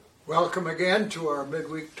Welcome again to our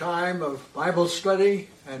midweek time of Bible study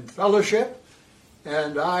and fellowship.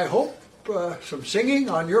 And I hope some singing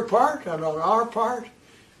on your part and on our part.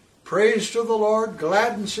 Praise to the Lord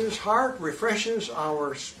gladdens his heart, refreshes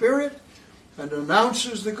our spirit, and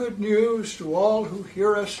announces the good news to all who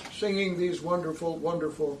hear us singing these wonderful,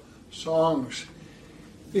 wonderful songs.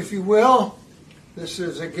 If you will, this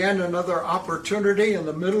is again another opportunity in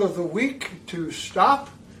the middle of the week to stop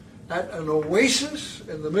at an oasis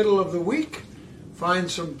in the middle of the week, find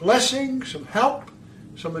some blessing, some help,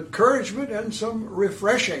 some encouragement, and some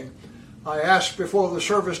refreshing. I asked before the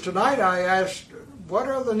service tonight, what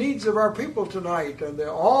are the needs of our people tonight? And they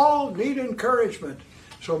all need encouragement.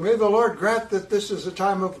 So may the Lord grant that this is a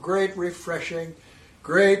time of great refreshing,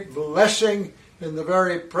 great blessing in the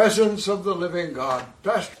very presence of the living God.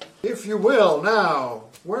 Pastor, if you will, now,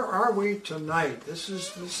 where are we tonight? This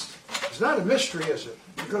it's not a mystery, is it?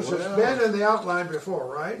 Because it's been in the outline before,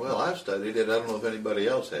 right? Well, I've studied it. I don't know if anybody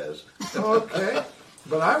else has. Okay.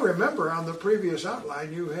 But I remember on the previous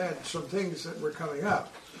outline you had some things that were coming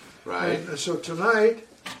up. Right. And so tonight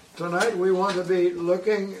we want to be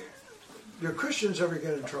looking. Do Christians ever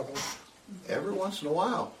get in trouble? Every once in a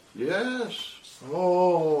while. Yes.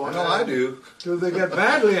 Oh. I know I do. Do they get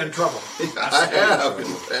badly in trouble? I have in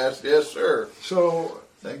the past. Yes, sir. So.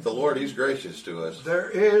 Thank the Lord, he's gracious to us.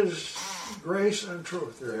 There is grace and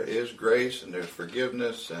truth. There is grace, and there's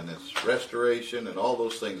forgiveness, and it's restoration, and all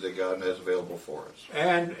those things that God has available for us.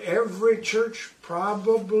 And every church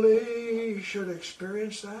probably should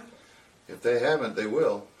experience that? If they haven't, they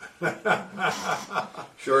will.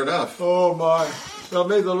 Sure enough. Oh my. Well,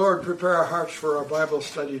 may the Lord prepare our hearts for our Bible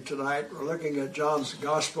study tonight. We're looking at John's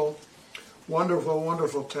Gospel. Wonderful,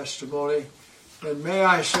 wonderful testimony. And may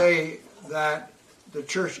I say that the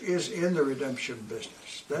church is in the redemption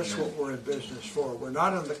business. That's Amen. What we're in business for. We're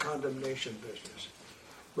not in the condemnation business.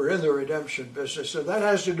 We're in the redemption business. And that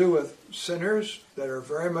has to do with sinners that are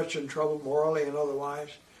very much in trouble morally and otherwise.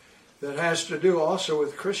 That has to do also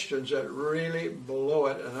with Christians that really blow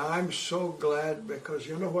it. And I'm so glad because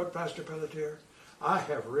you know what, Pastor Pelletier? I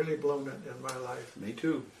have really blown it in my life. Me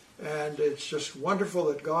too. And it's just wonderful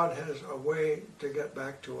that God has a way to get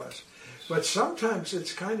back to us. But sometimes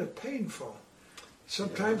it's kind of painful.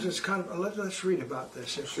 Sometimes it's kind of, let's read about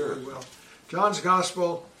this, if we will. John's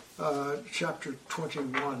Gospel, chapter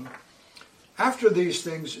 21. After these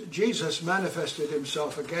things, Jesus manifested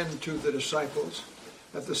himself again to the disciples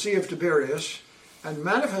at the Sea of Tiberias, and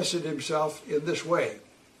manifested himself in this way.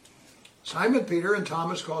 Simon Peter and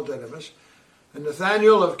Thomas called Didymus, and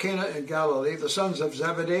Nathanael of Cana in Galilee, the sons of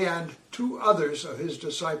Zebedee, and two others of his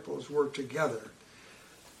disciples were together.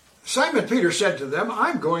 Simon Peter said to them,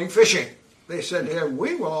 I'm going fishing. They said to him,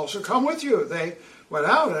 we will also come with you. They went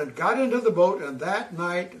out and got into the boat, and that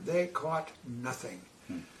night they caught nothing.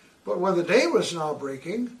 But when the day was now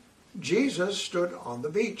breaking, Jesus stood on the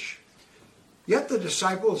beach. Yet the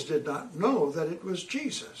disciples did not know that it was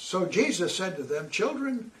Jesus. So Jesus said to them,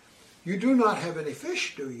 children, you do not have any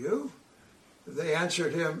fish, do you? They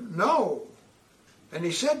answered him, no. And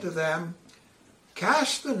he said to them,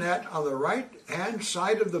 cast the net on the right-hand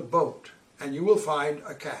side of the boat, and you will find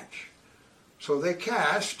a catch. So they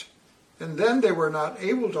cast, and then they were not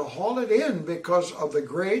able to haul it in because of the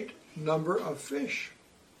great number of fish.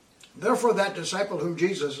 Therefore that disciple whom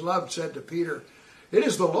Jesus loved said to Peter, it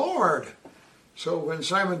is the Lord. So when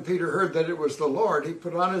Simon Peter heard that it was the Lord, he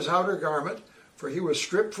put on his outer garment, for he was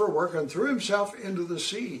stripped for work, and threw himself into the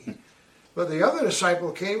sea. But the other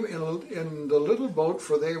disciple came in the little boat,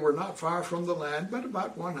 for they were not far from the land, but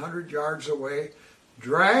about 100 yards away,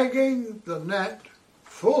 dragging the net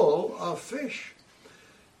full of fish.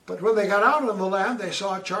 But when they got out on the land, they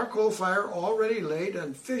saw a charcoal fire already laid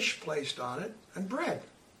and fish placed on it and bread.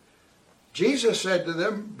 Jesus said to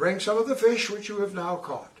them, bring some of the fish which you have now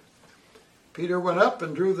caught. Peter went up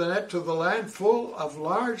and drew the net to the land full of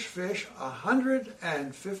large fish,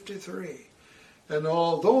 153. And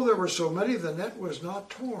although there were so many, the net was not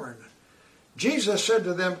torn. Jesus said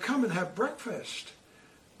to them, come and have breakfast.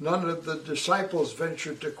 None of the disciples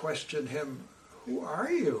ventured to question him, who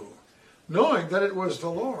are you? Knowing that it was the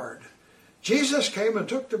Lord. Jesus came and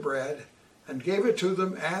took the bread and gave it to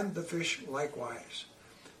them, and the fish likewise.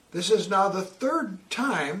 This is now the third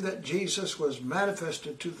time that Jesus was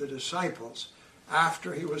manifested to the disciples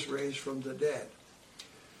after he was raised from the dead.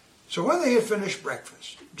 So when they had finished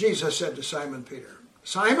breakfast, Jesus said to Simon Peter,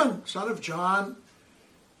 Simon, son of John,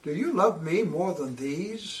 do you love me more than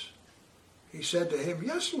these? He said to him,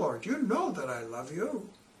 yes, Lord, you know that I love you.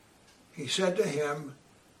 He said to him,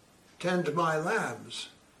 tend my lambs.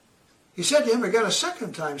 He said to him again a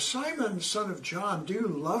second time, Simon, son of John, do you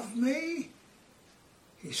love me?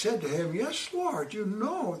 He said to him, "Yes, Lord, you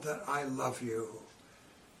know that I love you."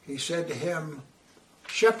 He said to him,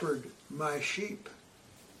 "Shepherd my sheep."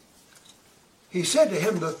 He said to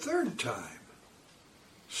him the third time,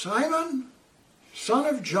 "Simon, son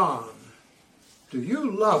of John, do you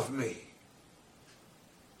love me?"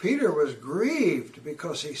 Peter was grieved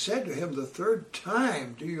because he said to him the third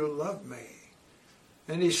time, "Do you love me?"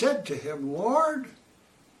 And he said to him, "Lord,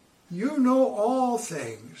 you know all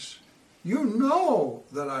things. You know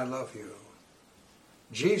that I love you."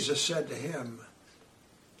 Jesus said to him,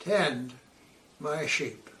 "Tend my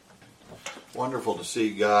sheep." Wonderful to see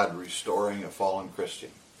God restoring a fallen Christian.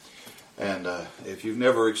 And if you've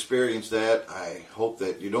never experienced that, I hope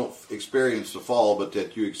that you don't experience the fall, but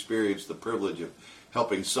that you experience the privilege of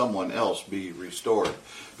helping someone else be restored.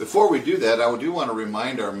 Before we do that, I do want to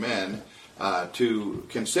remind our men to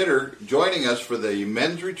consider joining us for the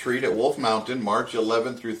men's retreat at Wolf Mountain, March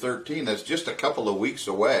 11 through 13. That's just a couple of weeks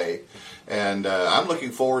away, and I'm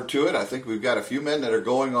looking forward to it. I think we've got a few men that are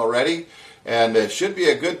going already, and it should be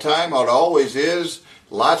a good time. It always is.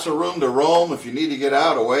 Lots of room to roam. If you need to get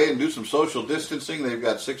out away and do some social distancing, they've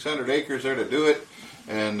got 600 acres there to do it,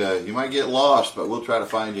 and you might get lost, but we'll try to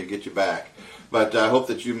find you and get you back. But I hope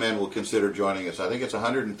that you men will consider joining us. I think it's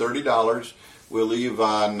 $130. We'll leave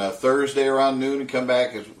on Thursday around noon and come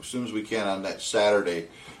back as soon as we can on that Saturday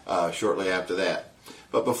shortly after that.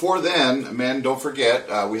 But before then, men, don't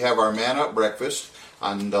forget, we have our Man Up Breakfast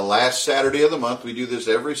on the last Saturday of the month. We do this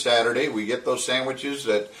every Saturday. We get those sandwiches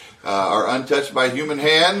that are untouched by human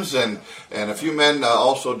hands, and a few men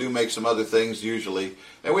also do make some other things usually.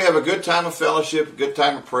 And we have a good time of fellowship, a good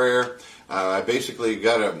time of prayer. I basically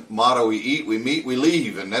got a motto: we eat, we meet, we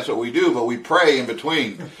leave, and that's what we do, but we pray in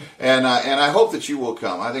between. And I hope that you will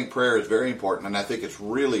come. I think prayer is very important, and I think it's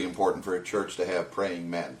really important for a church to have praying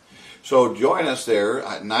men. So join us there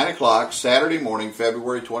at 9 o'clock Saturday morning,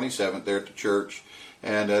 February 27th, there at the church.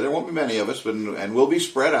 And there won't be many of us, and we'll be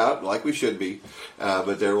spread out like we should be,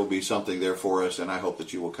 but there will be something there for us, and I hope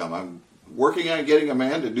that you will come. I'm working on getting a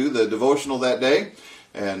man to do the devotional that day,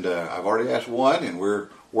 and I've already asked one, and we're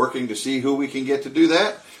working to see who we can get to do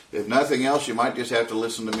that. If nothing else, you might just have to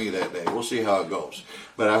listen to me that day. We'll see how it goes.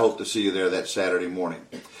 But I hope to see you there that Saturday morning.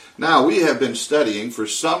 Now, we have been studying for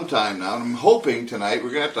some time now, and I'm hoping tonight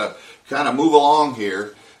we're going to have to kind of move along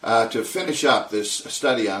here to finish up this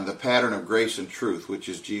study on the pattern of grace and truth, which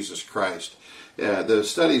is Jesus Christ. The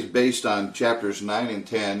study is based on chapters 9 and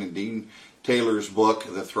 10 in Dean Taylor's book,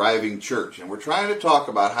 The Thriving Church. And we're trying to talk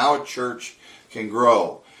about how a church can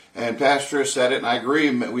grow. And Pastor has said it, and I agree.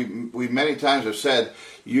 We many times have said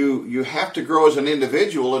you have to grow as an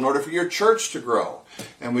individual in order for your church to grow.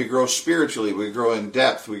 And we grow spiritually, we grow in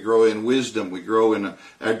depth, we grow in wisdom, we grow in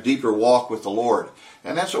a deeper walk with the Lord.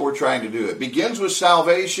 And that's what we're trying to do. It begins with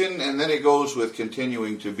salvation, and then it goes with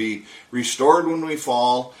continuing to be restored when we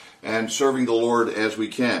fall and serving the Lord as we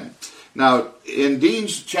can. Now, in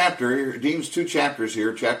Dean's two chapters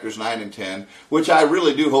here, chapters 9 and 10, which I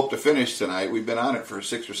really do hope to finish tonight. We've been on it for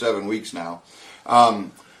 6 or 7 weeks now.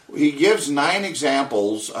 He gives 9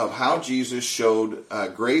 examples of how Jesus showed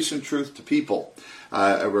grace and truth to people.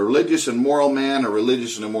 A religious and moral man, a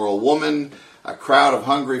religious and immoral woman, a crowd of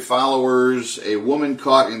hungry followers, a woman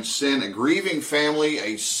caught in sin, a grieving family,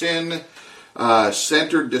 a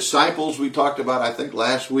sin-centered disciples we talked about, I think,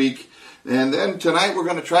 last week. And then tonight we're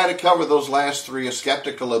going to try to cover those last 3, a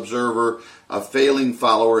skeptical observer, a failing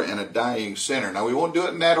follower, and a dying sinner. Now, we won't do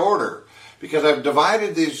it in that order, because I've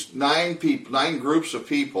divided these 9 groups of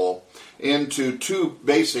people into 2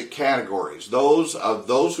 basic categories. Those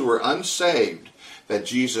who were unsaved that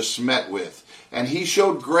Jesus met with. And he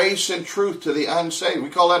showed grace and truth to the unsaved. We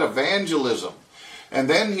call that evangelism. And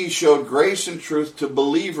then he showed grace and truth to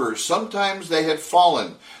believers. Sometimes they had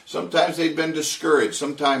fallen. Sometimes they'd been discouraged.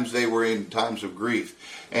 Sometimes they were in times of grief.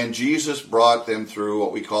 And Jesus brought them through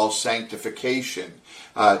what we call sanctification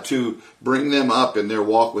to bring them up in their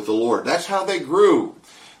walk with the Lord. That's how they grew.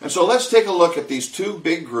 And so let's take a look at these 2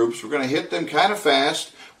 big groups. We're going to hit them kind of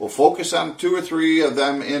fast. We'll focus on 2 or 3 of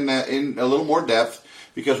them in a little more depth,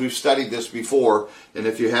 because we've studied this before, and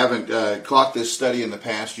if you haven't caught this study in the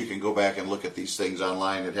past, you can go back and look at these things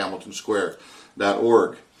online at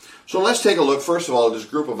hamiltonsquare.org. So let's take a look, first of all, at this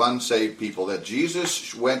group of unsaved people that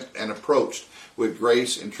Jesus went and approached with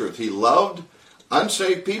grace and truth. He loved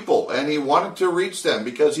unsaved people, and he wanted to reach them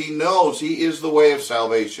because he knows he is the way of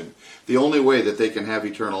salvation, the only way that they can have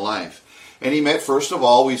eternal life. And he met, first of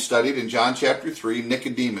all, we studied in John chapter 3,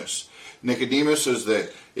 Nicodemus. Nicodemus is the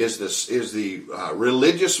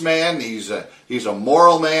religious man. He's a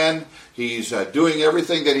moral man. He's doing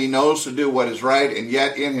everything that he knows to do what is right, and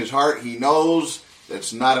yet in his heart he knows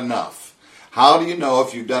that's not enough. How do you know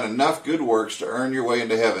if you've done enough good works to earn your way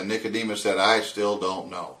into heaven? Nicodemus said, I still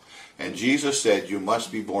don't know. And Jesus said, you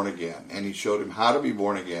must be born again. And he showed him how to be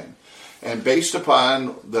born again. And based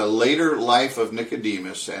upon the later life of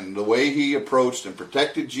Nicodemus and the way he approached and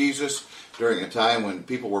protected Jesus during a time when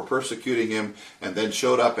people were persecuting him, and then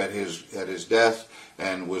showed up at his death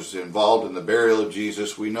and was involved in the burial of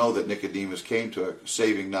Jesus, we know that Nicodemus came to a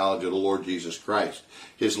saving knowledge of the Lord Jesus Christ.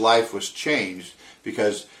 His life was changed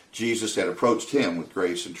because Jesus had approached him with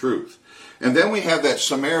grace and truth. And then we have that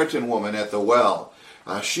Samaritan woman at the well.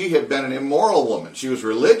 She had been an immoral woman. She was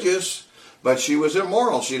religious, but she was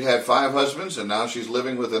immoral. She'd had 5 husbands, and now she's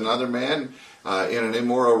living with another man in an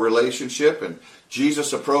immoral relationship. And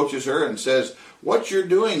Jesus approaches her and says, what you're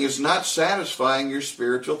doing is not satisfying your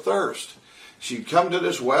spiritual thirst. She'd come to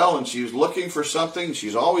this well, and she was looking for something.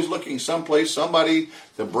 She's always looking someplace, somebody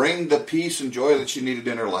to bring the peace and joy that she needed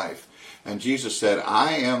in her life. And Jesus said,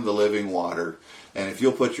 I am the living water, and if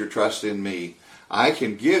you'll put your trust in me, I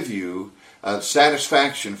can give you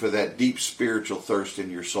satisfaction for that deep spiritual thirst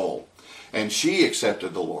in your soul. And she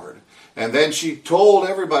accepted the Lord. And then she told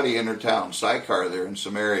everybody in her town, Sychar there in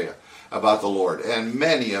Samaria, about the Lord. And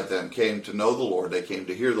many of them came to know the Lord. They came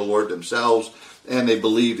to hear the Lord themselves, and they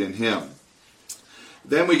believed in him.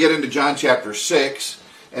 Then we get into John chapter 6.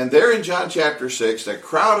 And there in John chapter 6, a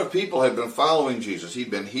crowd of people had been following Jesus. He'd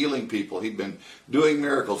been healing people. He'd been doing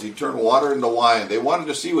miracles. He turned water into wine. They wanted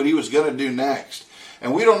to see what he was going to do next.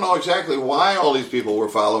 And we don't know exactly why all these people were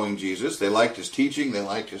following Jesus. They liked his teaching. They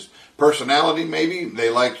liked his personality, maybe. They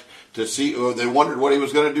liked to see, or they wondered what he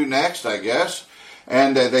was going to do next, I guess.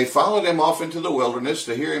 And they followed him off into the wilderness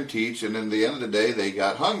to hear him teach. And in the end of the day, they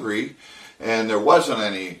got hungry. And there wasn't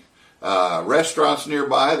any restaurants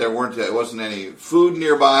nearby. There wasn't any food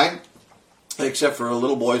nearby except for a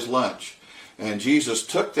little boy's lunch. And Jesus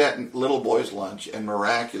took that little boy's lunch and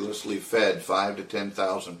miraculously fed 5,000 to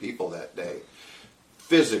 10,000 people that day,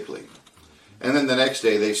 physically. And then the next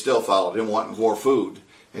day they still followed him wanting more food.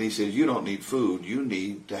 And he said, you don't need food. You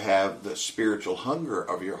need to have the spiritual hunger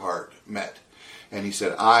of your heart met. And he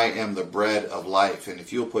said, I am the bread of life. And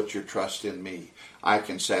if you'll put your trust in me, I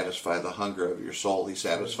can satisfy the hunger of your soul. He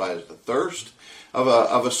satisfies the thirst of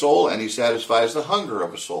a soul, and he satisfies the hunger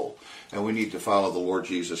of a soul. And we need to follow the Lord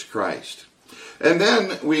Jesus Christ. And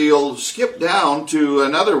then we'll skip down to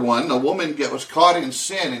another one. A woman was caught in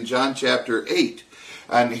sin in John chapter 8.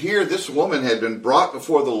 And here this woman had been brought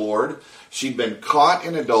before the Lord. She'd been caught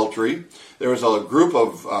in adultery. There was a group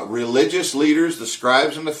of religious leaders, the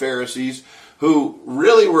scribes and the Pharisees, who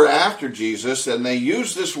really were after Jesus, and they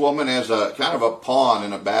used this woman as a kind of a pawn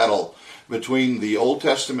in a battle between the Old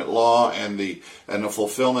Testament law and the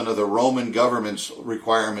fulfillment of the Roman government's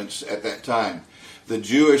requirements at that time. The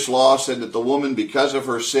Jewish law said that the woman, because of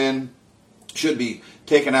her sin, should be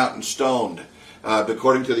taken out and stoned.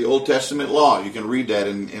 According to the Old Testament law. You can read that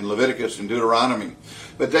in Leviticus and Deuteronomy.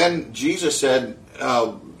 But then Jesus said,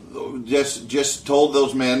 just told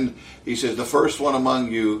those men, he says, the first one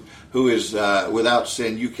among you who is without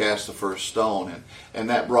sin, you cast the first stone. And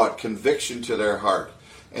that brought conviction to their heart.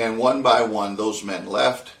 And one by one, those men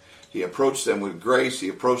left. He approached them with grace. He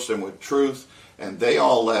approached them with truth. And they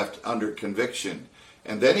all left under conviction.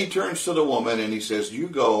 And then he turns to the woman and he says, you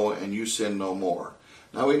go and you sin no more.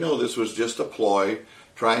 Now we know this was just a ploy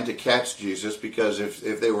trying to catch Jesus, because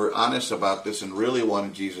if they were honest about this and really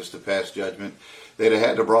wanted Jesus to pass judgment, they'd have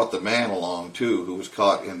had to brought the man along too, who was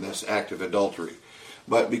caught in this act of adultery.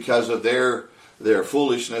 But because of their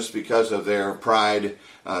foolishness, because of their pride,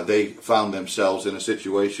 they found themselves in a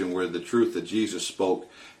situation where the truth that Jesus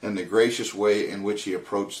spoke and the gracious way in which he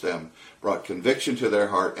approached them brought conviction to their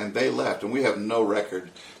heart, and they left. And we have no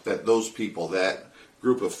record that those people, that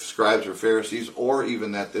group of scribes or Pharisees, or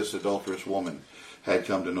even that this adulterous woman had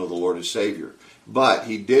come to know the Lord as Savior. But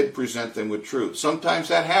he did present them with truth. Sometimes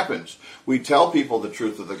that happens. We tell people the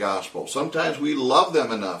truth of the gospel. Sometimes we love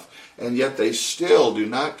them enough, and yet they still do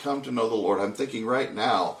not come to know the Lord. I'm thinking right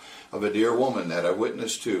now of a dear woman that I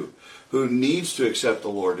witnessed to, who needs to accept the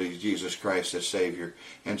Lord Jesus Christ as Savior,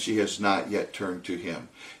 and she has not yet turned to him.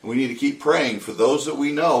 And we need to keep praying for those that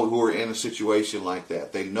we know who are in a situation like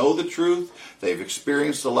that. They know the truth, they've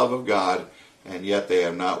experienced the love of God, and yet they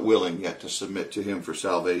are not willing yet to submit to him for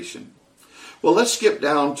salvation. Well, let's skip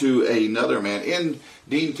down to another man. In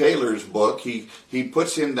Dean Taylor's book, he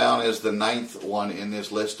puts him down as the 9th one in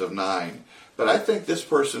this list of 9. But I think this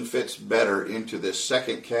person fits better into this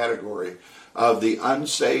second category of the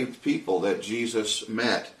unsaved people that Jesus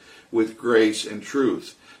met with grace and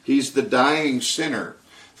truth. He's the dying sinner,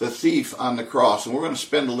 the thief on the cross. And we're going to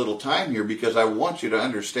spend a little time here because I want you to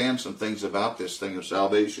understand some things about this thing of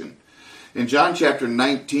salvation. In John chapter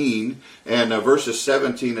 19 and verses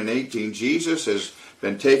 17 and 18, Jesus has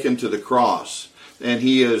been taken to the cross, and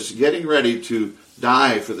he is getting ready to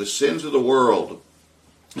die for the sins of the world.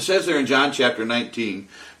 It says there in John chapter 19,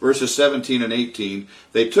 verses 17 and 18,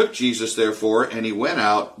 they took Jesus, therefore, and he went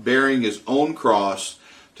out, bearing his own cross,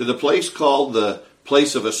 to the place called the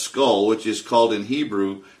place of a skull, which is called in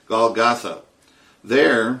Hebrew Golgotha.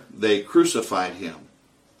 There they crucified him.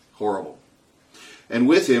 Horrible. And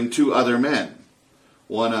with him 2 other men,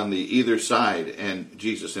 one on the either side and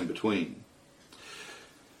Jesus in between.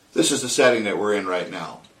 This is the setting that we're in right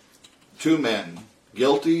now. 2 men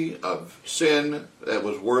guilty of sin that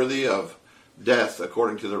was worthy of death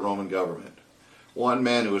according to the Roman government. One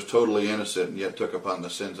man who was totally innocent and yet took upon the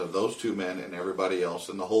sins of those 2 men and everybody else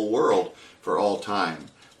in the whole world for all time.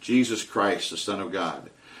 Jesus Christ, the Son of God.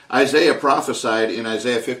 Isaiah prophesied in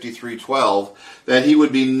Isaiah 53:12 that he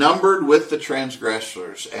would be numbered with the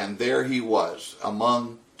transgressors, and there he was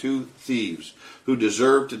among 2 thieves who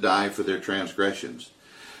deserved to die for their transgressions.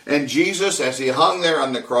 And Jesus, as he hung there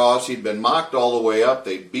on the cross, he'd been mocked all the way up.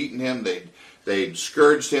 They'd beaten him. They'd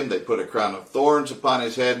scourged him. They put a crown of thorns upon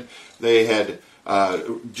his head. They had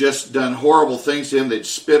just done horrible things to him. They'd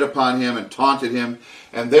spit upon him and taunted him.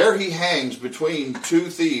 And there he hangs between 2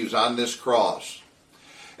 thieves on this cross.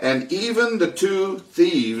 And even the 2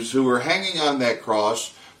 thieves who were hanging on that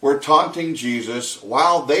cross were taunting Jesus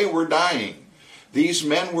while they were dying. These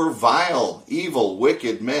men were vile, evil,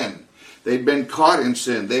 wicked men. They'd been caught in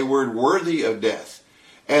sin. They were worthy of death.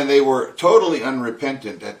 And they were totally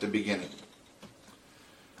unrepentant at the beginning.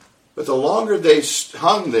 But the longer they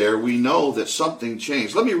hung there, we know that something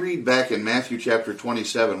changed. Let me read back in Matthew chapter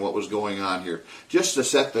 27 what was going on here, just to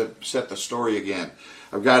set the story again.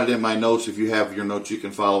 I've got it in my notes. If you have your notes, you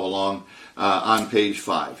can follow along on page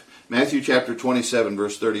 5. Matthew chapter 27,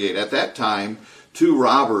 verse 38. At that time, 2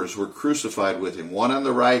 robbers were crucified with him, one on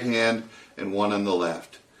the right hand and one on the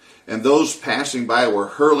left. And those passing by were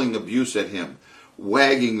hurling abuse at him,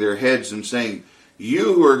 wagging their heads and saying,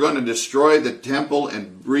 "You who are going to destroy the temple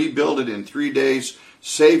and rebuild it in 3 days,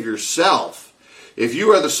 save yourself. If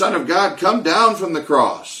you are the Son of God, come down from the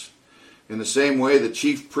cross." In the same way, the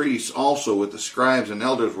chief priests also with the scribes and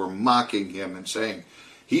elders were mocking him and saying,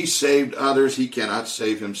 "He saved others, he cannot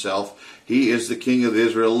save himself. He is the King of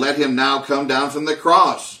Israel. Let him now come down from the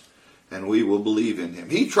cross, and we will believe in him.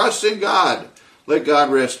 He trusts in God. Let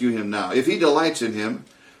God rescue him now, if he delights in him.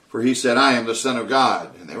 For he said, I am the Son of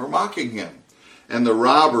God." And they were mocking him. And the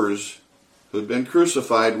robbers who had been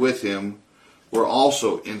crucified with him were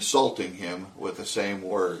also insulting him with the same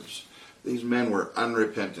words. These men were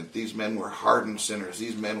unrepentant. These men were hardened sinners.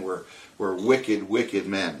 These men were wicked, wicked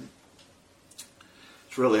men.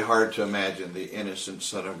 It's really hard to imagine the innocent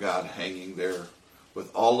Son of God hanging there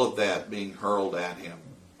with all of that being hurled at him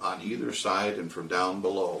on either side and from down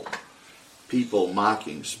below. People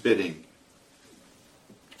mocking, spitting,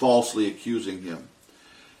 falsely accusing him.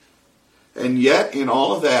 And yet, in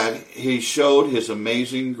all of that, he showed his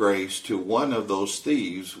amazing grace to one of those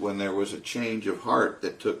thieves when there was a change of heart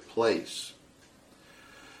that took place.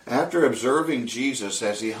 After observing Jesus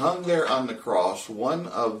as he hung there on the cross, one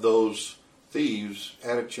of those thieves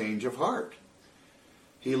had a change of heart.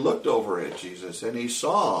 He looked over at Jesus and he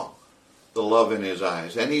saw the love in his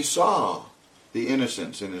eyes and he saw the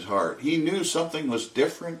innocence in his heart. He knew something was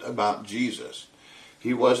different about Jesus.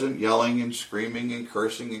 He wasn't yelling and screaming and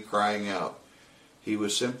cursing and crying out. He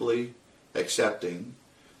was simply accepting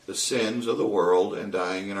the sins of the world and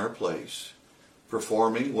dying in our place,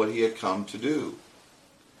 performing what he had come to do.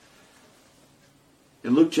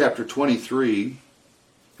 In Luke chapter 23,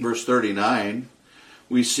 verse 39,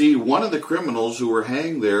 we see one of the criminals who were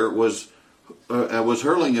hanged there was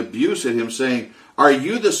hurling abuse at him, saying, Are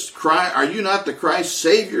you not the Christ?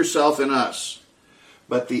 Save yourself and us."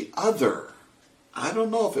 But the other, I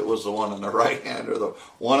don't know if it was the one on the right hand or the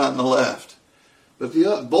one on the left, but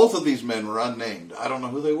both of these men were unnamed. I don't know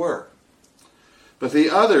who they were. But the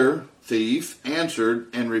other thief answered,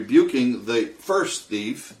 and rebuking the first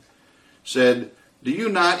thief, said, "Do you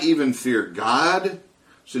not even fear God,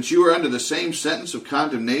 since you are under the same sentence of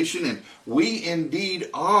condemnation? And we indeed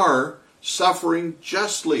are suffering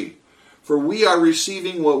justly, for we are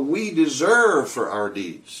receiving what we deserve for our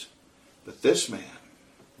deeds. But this man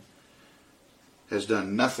has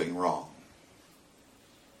done nothing wrong."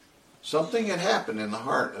 Something had happened in the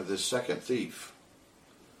heart of this second thief.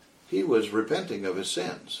 He was repenting of his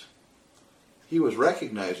sins. He was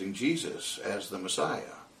recognizing Jesus as the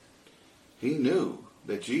Messiah. He knew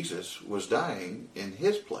that Jesus was dying in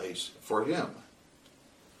his place for him.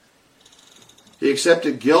 He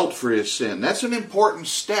accepted guilt for his sin. That's an important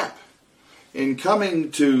step. in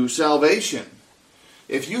coming to salvation.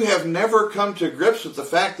 If you have never come to grips with the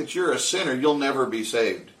fact that you're a sinner, you'll never be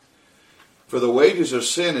saved. For the wages of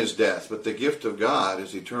sin is death, but the gift of God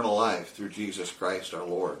is eternal life through Jesus Christ our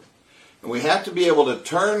Lord. And we have to be able to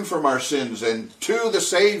turn from our sins and to the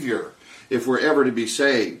Savior if we're ever to be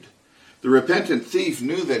saved. The repentant thief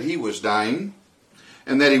knew that he was dying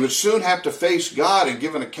and that he would soon have to face God and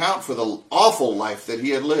give an account for the awful life that he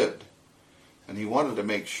had lived. And he wanted to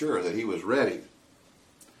make sure that he was ready.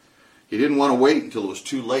 He didn't want to wait until it was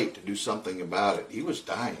too late to do something about it. He was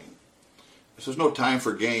dying. This was no time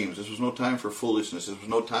for games. This was no time for foolishness. This was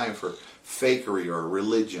no time for fakery or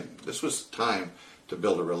religion. This was time to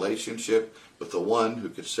build a relationship with the one who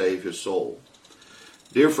could save his soul.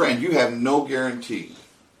 Dear friend, you have no guarantee.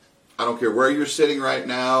 I don't care where you're sitting right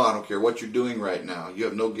now. I don't care what you're doing right now. You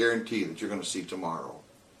have no guarantee that you're going to see tomorrow.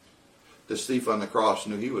 This thief on the cross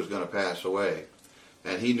knew he was going to pass away,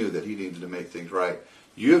 and he knew that he needed to make things right.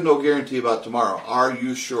 You have no guarantee about tomorrow. Are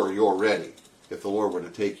you sure you're ready if the Lord were to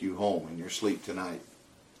take you home in your sleep tonight?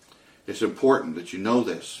 It's important that you know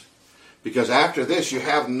this, because after this you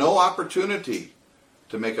have no opportunity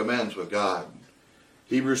to make amends with God.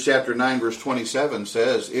 Hebrews chapter 9 verse 27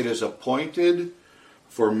 says, "It is appointed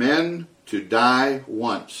for men to die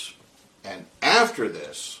once, and after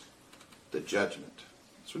this, the judgment."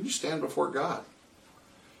 It's when you stand before God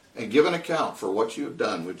and give an account for what you have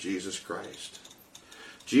done with Jesus Christ.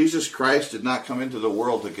 Jesus Christ did not come into the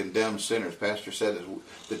world to condemn sinners. Pastor said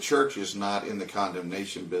the church is not in the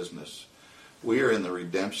condemnation business. We are in the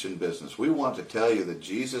redemption business. We want to tell you that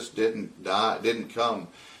Jesus didn't come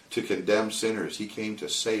to condemn sinners. He came to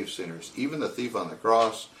save sinners, even the thief on the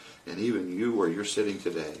cross, and even you where you're sitting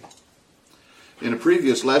today. In a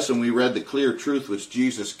previous lesson, we read the clear truth which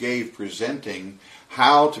Jesus gave, presenting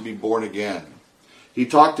how to be born again. He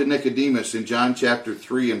talked to Nicodemus in John chapter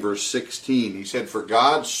 3 and verse 16. He said, "For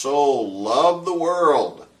God so loved the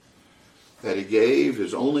world that he gave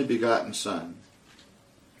his only begotten Son,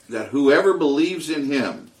 that whoever believes in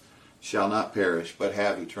him shall not perish, but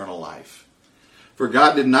have eternal life. For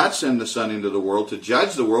God did not send the Son into the world to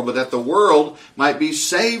judge the world, but that the world might be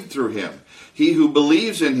saved through him. He who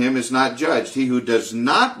believes in him is not judged. He who does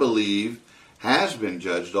not believe has been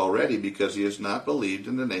judged already, because he has not believed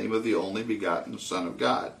in the name of the only begotten Son of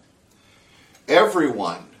God."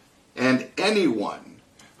 Everyone and anyone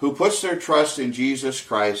who puts their trust in Jesus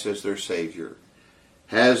Christ as their Savior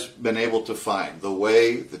has been able to find the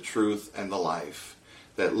way, the truth, and the life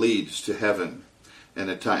that leads to heaven and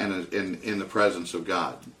in the presence of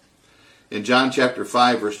God. In John chapter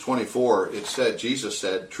 5 verse 24, it said, Jesus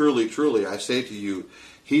said, "Truly, truly, I say to you,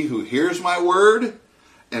 he who hears my word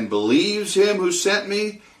and believes him who sent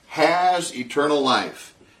me has eternal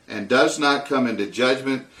life, and does not come into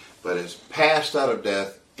judgment, but is passed out of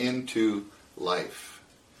death into life."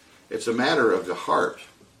 It's a matter of the heart.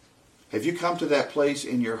 Have you come to that place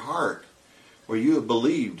in your heart where you have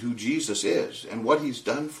believed who Jesus is and what he's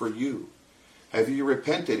done for you? Have you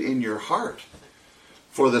repented in your heart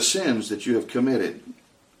for the sins that you have committed?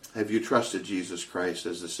 Have you trusted Jesus Christ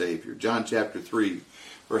as the Savior? John chapter 3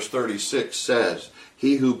 verse 36 says,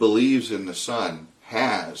 "He who believes in the Son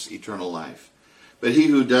has eternal life. But he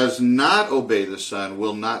who does not obey the Son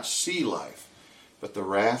will not see life, but the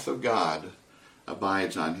wrath of God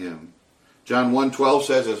abides on him." John 1:12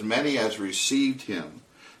 says, "As many as received him,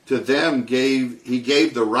 to them he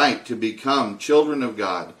gave the right to become children of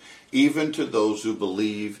God, even to those who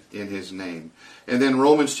believe in his name." And then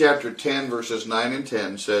Romans chapter 10 verses 9 and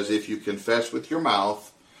 10 says, "If you confess with your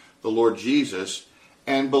mouth the Lord Jesus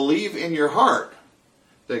and believe in your heart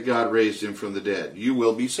that God raised him from the dead, you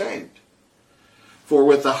will be saved. For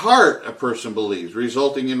with the heart a person believes,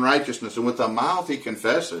 resulting in righteousness, and with the mouth he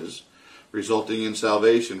confesses, resulting in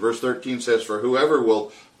salvation." Verse 13 says, "For whoever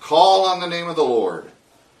will call on the name of the Lord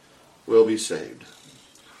will be saved."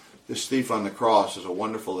 This thief on the cross is a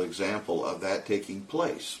wonderful example of that taking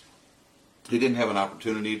place. He didn't have an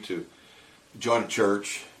opportunity to join a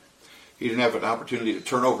church. He didn't have an opportunity to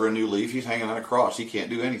turn over a new leaf. He's hanging on a cross. He can't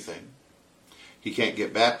do anything. He can't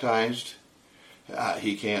get baptized.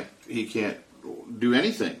 He can't do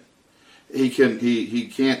anything. He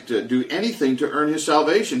can't do anything to earn his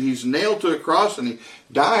salvation. He's nailed to a cross, and he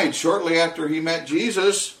died shortly after he met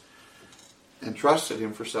Jesus and trusted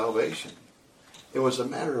him for salvation. It was a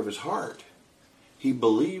matter of his heart. He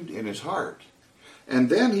believed in his heart. And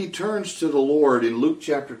then he turns to the Lord in Luke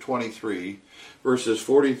chapter 23, verses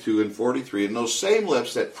 42 and 43. And those same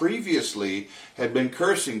lips that previously had been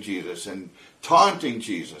cursing Jesus and taunting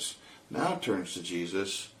Jesus now turns to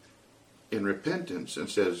Jesus in repentance and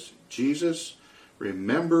says, "Jesus,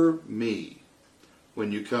 remember me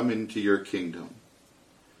when you come into your kingdom.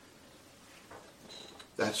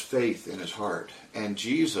 That's faith in his heart. And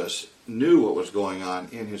Jesus knew what was going on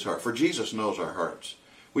in his heart. For Jesus knows our hearts.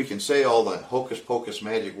 We can say all the hocus pocus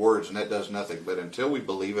magic words and that does nothing. But until we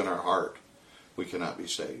believe in our heart, we cannot be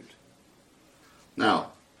saved.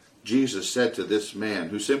 Now, Jesus said to this man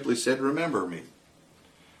who simply said, remember me.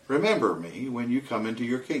 Remember me when you come into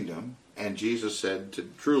your kingdom. And Jesus said,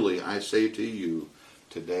 truly I say to you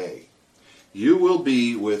today, you will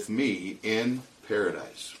be with me in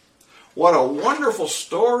paradise. What a wonderful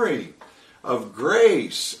story of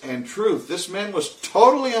grace and truth. This man was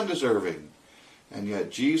totally undeserving. And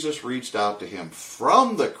yet Jesus reached out to him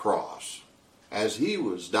from the cross as he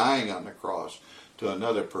was dying on the cross to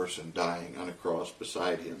another person dying on a cross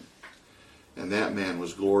beside him. And that man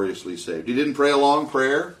was gloriously saved. He didn't pray a long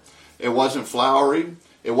prayer. It wasn't flowery.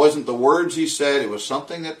 It wasn't the words he said. It was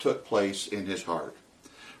something that took place in his heart.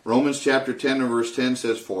 Romans chapter 10 and verse 10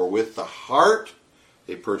 says, for with the heart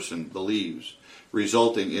a person believes,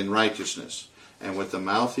 resulting in righteousness, and with the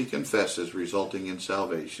mouth he confesses, resulting in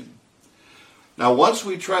salvation. Now, once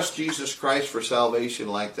we trust Jesus Christ for salvation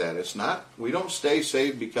like that, we don't stay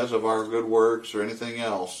saved because of our good works or anything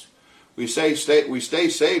else. We stay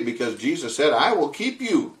saved because Jesus said, I will keep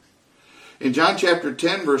you. In John chapter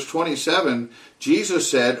 10, verse 27, Jesus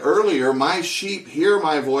said earlier, my sheep hear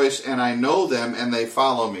my voice, and I know them, and they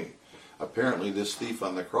follow me. Apparently, this thief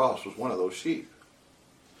on the cross was one of those sheep.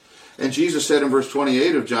 And Jesus said in verse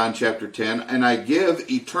 28 of John chapter 10, and I give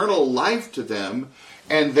eternal life to them,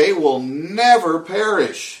 and they will never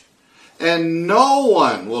perish, and no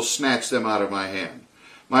one will snatch them out of my hand.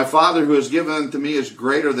 My Father who has given them to me is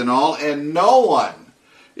greater than all, and no one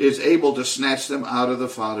is able to snatch them out of the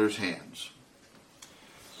Father's hands.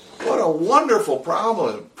 What a wonderful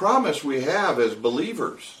promise we have as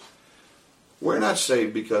believers. We're not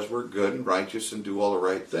saved because we're good and righteous and do all the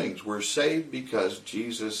right things. We're saved because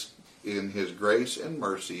Jesus, in his grace and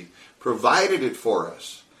mercy, provided it for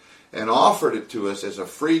us and offered it to us as a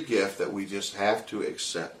free gift that we just have to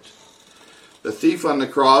accept. The thief on the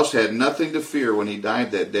cross had nothing to fear when he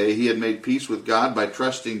died that day. He had made peace with God by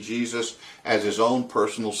trusting Jesus as his own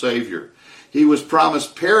personal Savior. He was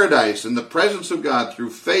promised paradise in the presence of God through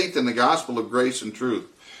faith in the gospel of grace and truth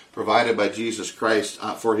provided by Jesus Christ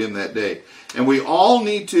for him that day. And we all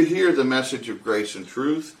need to hear the message of grace and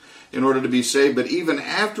truth in order to be saved. But even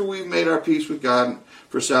after we've made our peace with God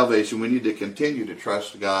for salvation, we need to continue to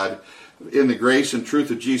trust God in the grace and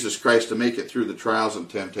truth of Jesus Christ to make it through the trials and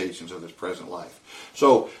temptations of this present life.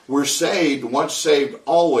 So we're saved, once saved,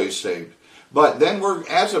 always saved. But then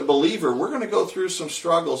as a believer, we're going to go through some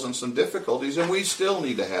struggles and some difficulties, and we still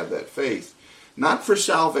need to have that faith. Not for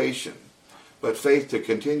salvation, but faith to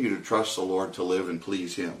continue to trust the Lord to live and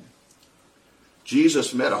please him.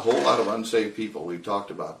 Jesus met a whole lot of unsaved people. We've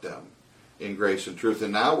talked about them in grace and truth.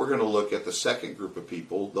 And now we're going to look at the second group of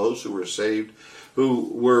people, those who were saved,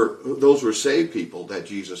 those were saved people that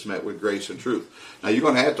Jesus met with grace and truth. Now you're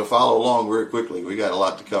going to have to follow along very quickly. We got a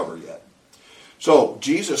lot to cover yet. So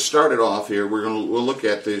Jesus started off here. We'll look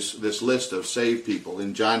at this list of saved people.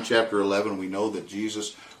 In John chapter 11, we know that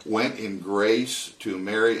Jesus went in grace to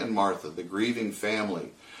Mary and Martha, the grieving family.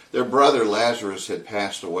 Their brother Lazarus had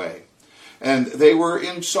passed away. And they were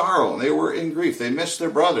in sorrow, and they were in grief. They missed their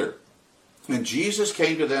brother. And Jesus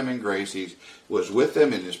came to them in grace. He was with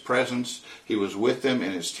them in his presence. He was with them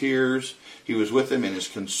in his tears. He was with them in his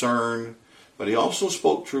concern. But he also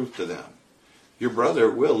spoke truth to them. Your brother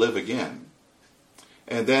will live again.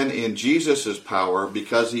 And then in Jesus' power,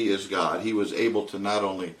 because he is God, he was able to not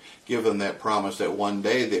only give them that promise that one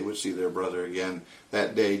day they would see their brother again.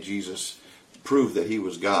 That day Jesus proved that he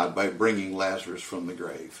was God by bringing Lazarus from the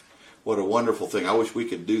grave. What a wonderful thing. I wish we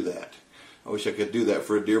could do that. I wish I could do that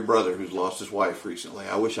for a dear brother who's lost his wife recently.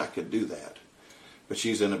 I wish I could do that. But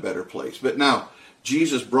she's in a better place. But now,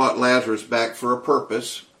 Jesus brought Lazarus back for a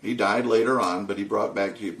purpose. He died later on, but he brought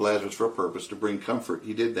back Lazarus for a purpose, to bring comfort.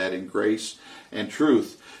 He did that in grace and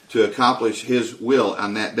truth to accomplish his will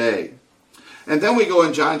on that day. And then we go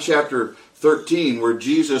in John chapter 13, where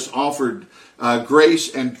Jesus offered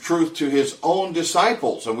grace and truth to his own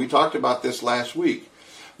disciples. And we talked about this last week.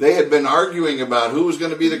 They had been arguing about who was going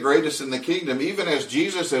to be the greatest in the kingdom, even as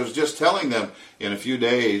Jesus was just telling them, in a few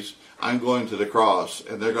days, I'm going to the cross,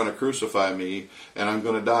 and they're going to crucify me, and I'm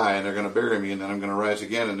going to die, and they're going to bury me, and then I'm going to rise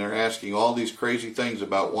again. And they're asking all these crazy things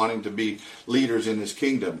about wanting to be leaders in his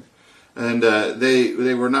kingdom. And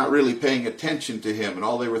they were not really paying attention to him, and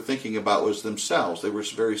all they were thinking about was themselves. They were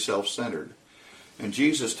very self-centered. And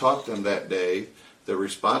Jesus taught them that day the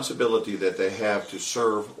responsibility that they have to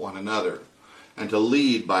serve one another. and to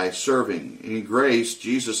lead by serving. In grace,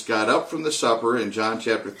 Jesus got up from the supper in John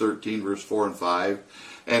chapter 13, verse 4 and 5,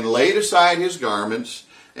 and laid aside his garments,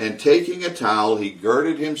 and taking a towel, he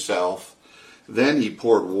girded himself. Then he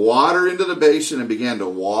poured water into the basin and began to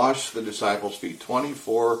wash the disciples' feet.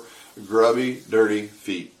 24 grubby, dirty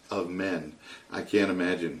feet of men. I can't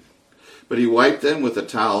imagine. But he wiped them with a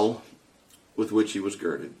towel with which he was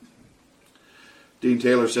girded. Dean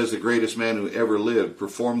Taylor says the greatest man who ever lived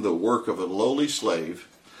performed the work of a lowly slave.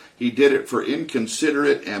 He did it for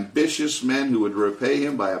inconsiderate, ambitious men who would repay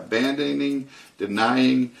him by abandoning,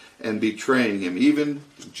 denying, and betraying him. Even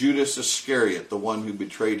Judas Iscariot, the one who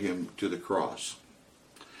betrayed him to the cross.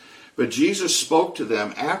 But Jesus spoke to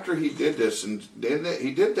them after he did this, and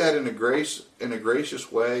he did that in a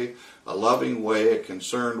gracious way, a loving way, a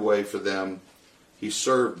concerned way for them. He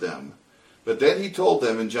served them. But then he told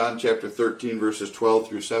them in John chapter 13, verses 12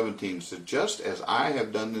 through 17, said, just as I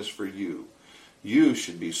have done this for you, you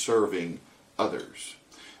should be serving others.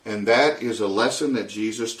 And that is a lesson that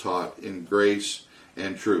Jesus taught in grace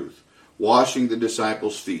and truth. Washing the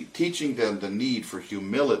disciples' feet, teaching them the need for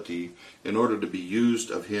humility in order to be used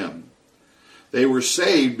of him. They were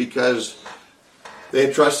saved because they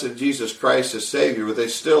had trusted Jesus Christ as Savior, but they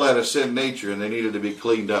still had a sin nature and they needed to be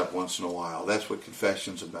cleaned up once in a while. That's what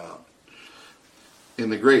confession's about. In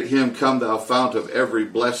the great hymn, Come Thou Fount of Every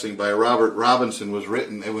Blessing by Robert Robinson, was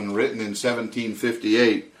written in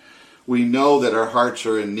 1758. We know that our hearts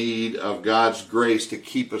are in need of God's grace to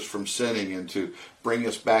keep us from sinning and to bring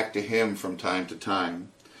us back to him from time to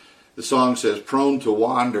time. The song says, prone to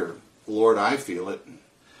wander, Lord, I feel it.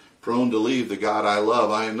 Prone to leave the God I love,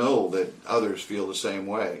 I know that others feel the same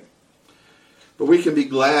way. But we can be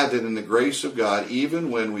glad that in the grace of God, even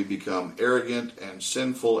when we become arrogant and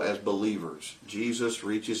sinful as believers, Jesus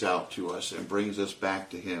reaches out to us and brings us back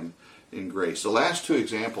to him in grace. The last two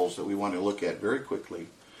examples that we want to look at very quickly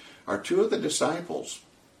are two of the disciples,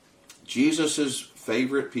 Jesus'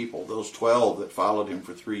 favorite people, those 12 that followed him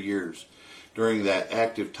for 3 years during that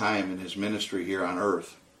active time in his ministry here on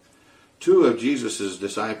earth. Two of Jesus'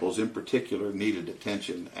 disciples in particular needed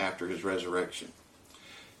attention after his resurrection.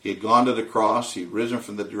 He had gone to the cross, he'd risen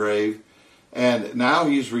from the grave, and now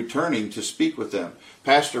he's returning to speak with them.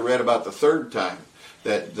 Pastor read about the third time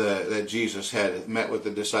that Jesus had met with the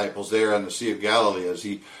disciples there on the Sea of Galilee as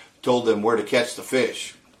he told them where to catch the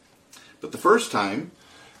fish. But the first time,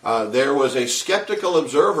 there was a skeptical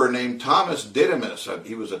observer named Thomas Didymus.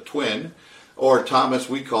 He was a twin, or Thomas,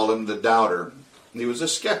 we call him the doubter. He was a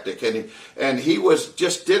skeptic, and he was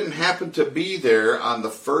just didn't happen to be there on the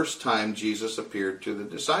first time Jesus appeared to the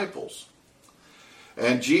disciples.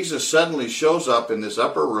 And Jesus suddenly shows up in this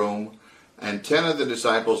upper room, and 10 of the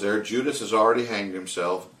disciples there. Judas has already hanged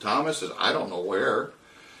himself. Thomas is, I don't know where,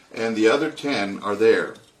 and the other 10 are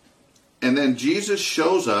there. And then Jesus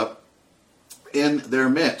shows up in their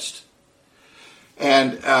midst.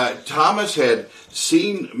 And Thomas had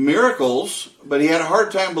seen miracles, but he had a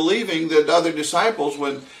hard time believing the other disciples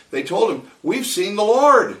when they told him, we've seen the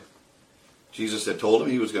Lord. Jesus had told him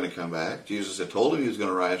he was going to come back. Jesus had told him he was going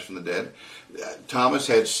to rise from the dead. Thomas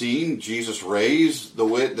had seen Jesus raise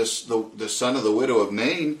the son of the widow of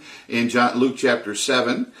Nain in Luke chapter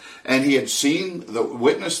 7. And he had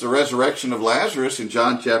witnessed the resurrection of Lazarus in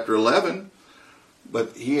John chapter 11.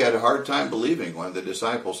 But he had a hard time believing when the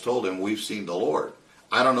disciples told him, we've seen the Lord.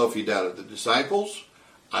 I don't know if he doubted the disciples.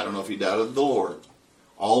 I don't know if he doubted the Lord.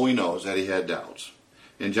 All we know is that he had doubts.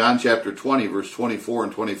 In John chapter 20, verse 24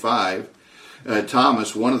 and 25,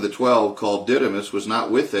 Thomas, one of the 12, called Didymus, was not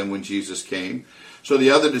with them when Jesus came. So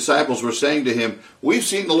the other disciples were saying to him, we've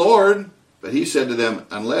seen the Lord. But he said to them,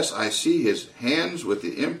 unless I see his hands with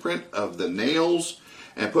the imprint of the nails,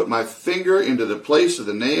 and put my finger into the place of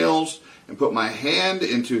the nails, and put my hand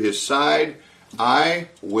into his side, I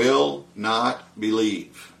will not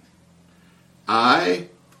believe. I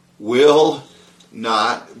will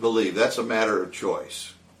not believe. That's a matter of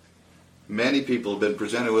choice. Many people have been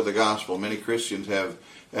presented with the gospel. Many Christians have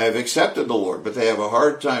accepted the Lord, but they have a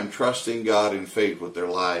hard time trusting God in faith with their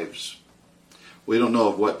lives. We don't know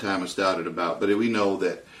of what Thomas doubted about, but we know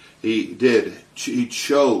that he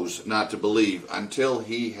chose not to believe until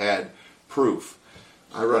he had proof.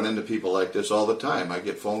 I run into people like this all the time. I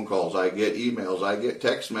get phone calls, I get emails, I get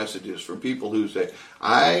text messages from people who say,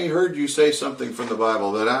 I heard you say something from the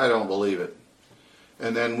Bible, but I don't believe it.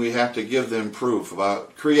 And then we have to give them proof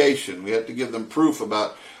about creation. We have to give them proof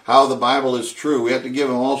about how the Bible is true. We have to give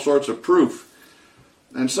them all sorts of proof.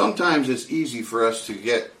 And sometimes it's easy for us to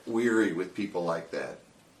get weary with people like that.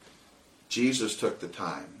 Jesus took the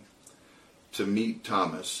time to meet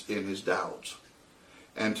Thomas in his doubts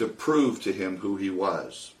and to prove to him who he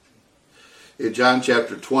was. In John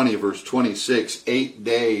chapter 20, verse 26, 8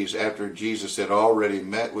 days after Jesus had already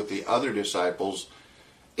met with the other disciples,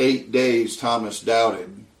 8 days Thomas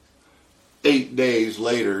doubted. 8 days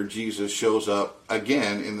later, Jesus shows up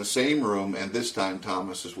again in the same room, and this time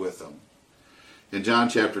Thomas is with them. In John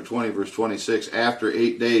chapter 20, verse 26, after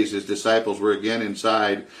 8 days, his disciples were again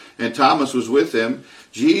inside, and Thomas was with them.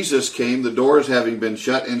 Jesus came, the doors having been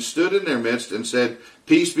shut, and stood in their midst and said,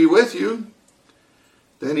 "Peace be with you."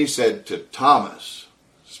 Then he said to Thomas,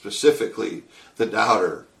 specifically the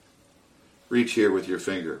doubter, "Reach here with your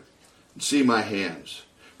finger and see my hands.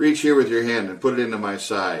 Reach here with your hand and put it into my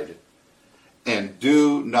side. And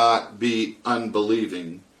do not be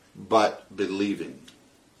unbelieving, but believing."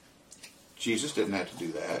 Jesus didn't have to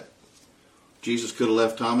do that. Jesus could have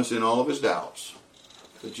left Thomas in all of his doubts.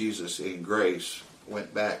 But Jesus, in grace,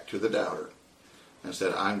 went back to the doubter and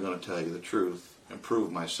said, "I'm going to tell you the truth and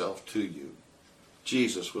prove myself to you."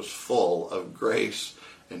 Jesus was full of grace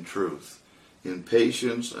and truth. In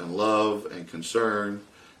patience and love and concern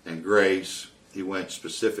and grace, he went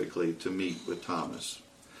specifically to meet with Thomas.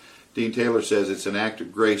 Dean Taylor says it's an act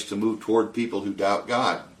of grace to move toward people who doubt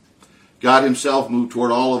God. God himself moved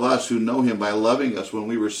toward all of us who know him by loving us when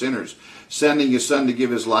we were sinners, sending his Son to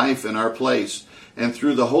give his life in our place, and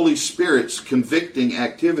through the Holy Spirit's convicting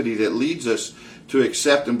activity that leads us to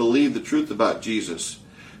accept and believe the truth about Jesus.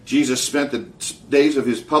 Jesus spent the days of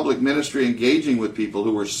his public ministry engaging with people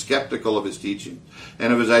who were skeptical of his teaching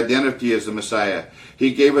and of his identity as the Messiah. He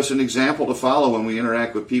gave us an example to follow when we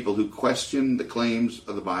interact with people who question the claims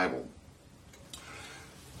of the Bible.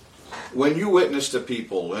 When you witness to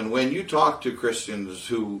people and when you talk to Christians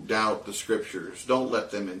who doubt the Scriptures, don't let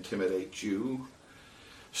them intimidate you.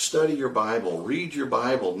 Study your Bible. Read your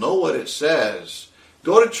Bible. Know what it says.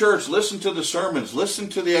 Go to church. Listen to the sermons. Listen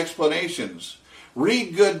to the explanations.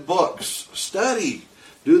 Read good books. Study.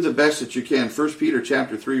 Do the best that you can. 1 Peter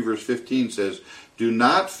chapter 3, verse 15 says, "Do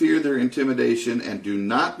not fear their intimidation and do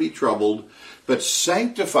not be troubled, but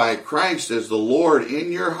sanctify Christ as the Lord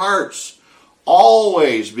in your hearts,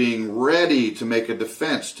 always being ready to make a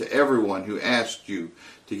defense to everyone who asks you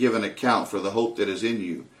to give an account for the hope that is in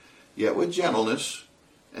you, yet with gentleness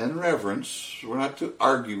and reverence." We're not to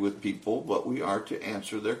argue with people, but we are to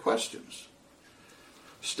answer their questions.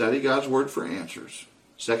 Study God's Word for answers.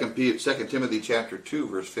 2 Timothy chapter 2,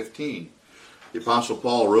 verse 15. The Apostle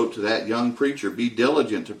Paul wrote to that young preacher, "Be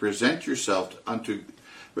diligent to present yourself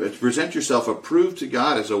approved to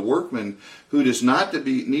God as a workman who does not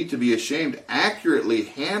need to be ashamed, accurately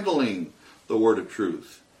handling the word of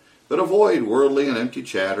truth. But avoid worldly and empty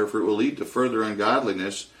chatter, for it will lead to further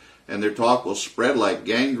ungodliness, and their talk will spread like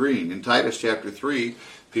gangrene." In Titus chapter 3,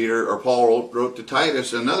 Paul wrote to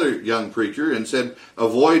Titus, another young preacher, and said,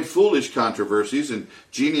 "Avoid foolish controversies and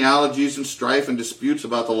genealogies and strife and disputes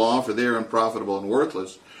about the law, for they are unprofitable and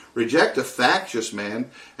worthless. Reject a factious man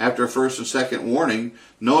after a first and second warning,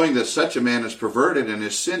 knowing that such a man is perverted and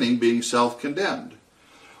is sinning, being self-condemned."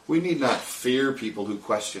 We need not fear people who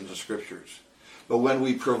question the Scriptures. But when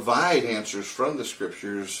we provide answers from the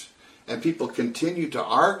Scriptures and people continue to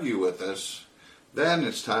argue with us, then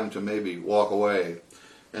it's time to maybe walk away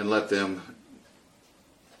and let them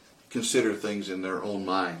consider things in their own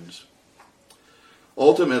minds.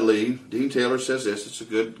 Ultimately, Dean Taylor says this, it's a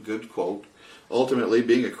good quote, ultimately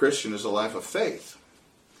being a Christian is a life of faith.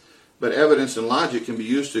 But evidence and logic can be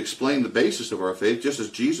used to explain the basis of our faith, just as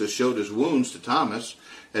Jesus showed his wounds to Thomas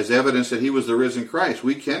as evidence that he was the risen Christ.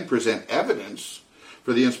 We can present evidence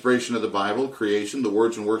for the inspiration of the Bible, creation, the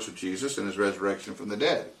words and works of Jesus, and his resurrection from the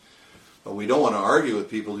dead. But we don't want to argue with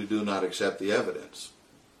people who do not accept the evidence.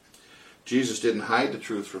 Jesus didn't hide the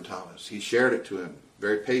truth from Thomas. He shared it to him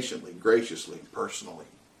very patiently, graciously, personally.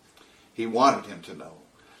 He wanted him to know.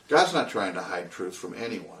 God's not trying to hide truth from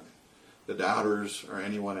anyone, the doubters or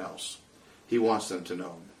anyone else. He wants them to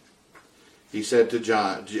know. He said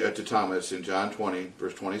to Thomas in John 20,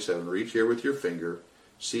 verse 27, "Reach here with your finger,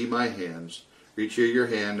 see my hands. Reach here your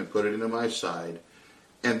hand and put it into my side."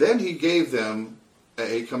 And then he gave them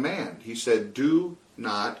a command. He said, "Do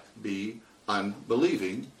not be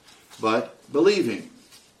unbelieving, but believing."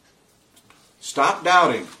 Stop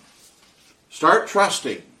doubting. Start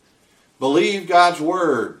trusting. Believe God's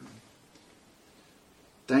Word.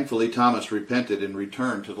 Thankfully, Thomas repented and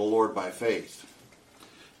returned to the Lord by faith.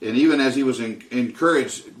 And even as he was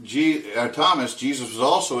encouraged Thomas, Jesus was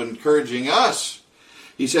also encouraging us.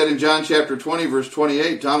 He said in John chapter 20, verse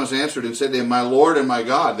 28, Thomas answered and said to him, "My Lord and my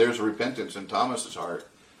God." There's repentance in Thomas's heart.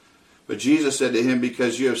 But Jesus said to him,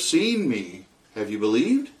 "Because you have seen me, have you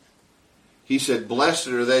believed?" He said, "Blessed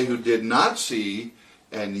are they who did not see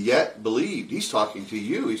and yet believed." He's talking to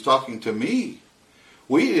you. He's talking to me.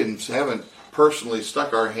 We haven't personally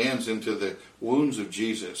stuck our hands into the wounds of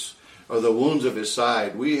Jesus or the wounds of his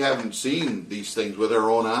side. We haven't seen these things with our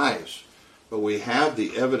own eyes, but we have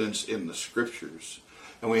the evidence in the Scriptures,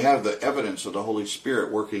 and we have the evidence of the Holy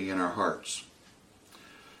Spirit working in our hearts.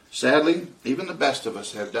 Sadly, even the best of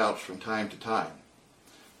us have doubts from time to time.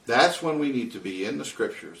 That's when we need to be in the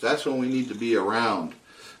Scriptures. That's when we need to be around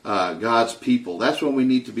God's people. That's when we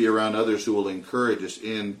need to be around others who will encourage us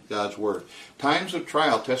in God's Word. Times of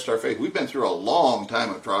trial test our faith. We've been through a long time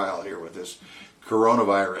of trial here with this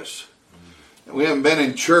coronavirus. We haven't been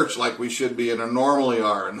in church like we should be and normally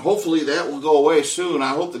are. And hopefully that will go away soon. I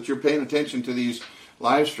hope that you're paying attention to these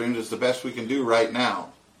live streams. It's the best we can do right now.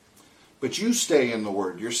 But you stay in the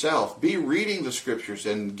Word yourself. Be reading the Scriptures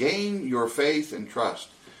and gain your faith and trust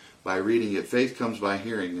by reading it. Faith comes by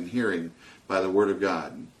hearing, and hearing by the Word of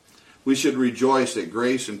God. We should rejoice that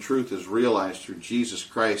grace and truth is realized through Jesus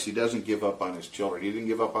Christ. He doesn't give up on his children. He didn't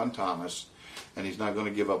give up on Thomas, and he's not going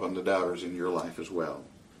to give up on the doubters in your life as well.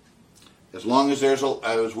 As long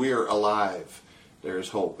as we are alive, there is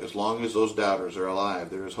hope. As long as those doubters are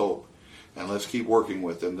alive, there is hope. And let's keep working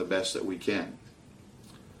with them the best that we can.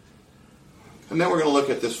 And then we're going to look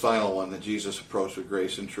at this final one that Jesus approached with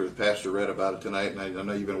grace and truth. Pastor read about it tonight, and I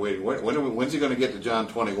know you've been waiting. When's he going to get to John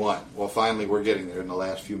 21? Well, finally, we're getting there in the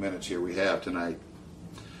last few minutes here we have tonight.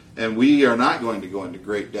 And we are not going to go into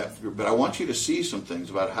great depth, but I want you to see some things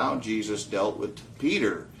about how Jesus dealt with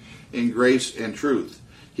Peter in grace and truth.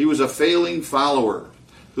 He was a failing follower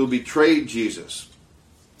who betrayed Jesus,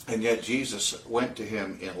 and yet Jesus went to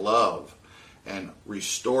him in love and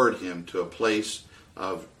restored him to a place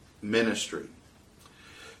of ministry.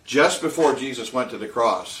 Just before Jesus went to the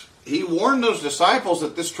cross, he warned those disciples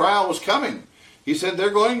that this trial was coming. He said, they're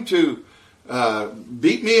going to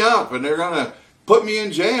beat me up, and they're going to put me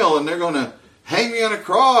in jail, and they're going to hang me on a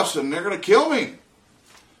cross, and they're going to kill me.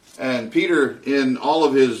 And Peter, in all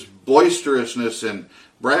of his boisterousness and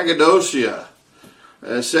braggadocio,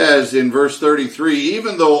 says in verse 33,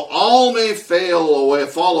 even though all may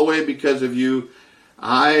fall away because of you,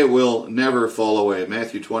 I will never fall away.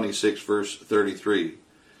 Matthew 26, verse 33.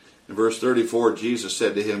 In verse 34, Jesus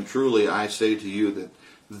said to him, truly I say to you that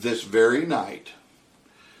this very night,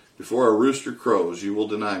 before a rooster crows, you will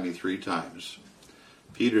deny me 3 times.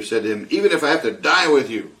 Peter said to him, even if I have to die with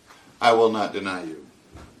you, I will not deny you.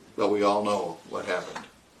 But we all know what happened.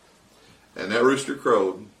 And that rooster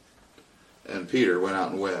crowed, and Peter went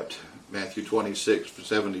out and wept. Matthew 26,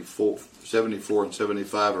 74 and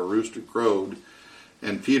 75, a rooster crowed,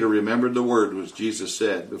 and Peter remembered the word which Jesus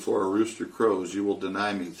said, before a rooster crows, you will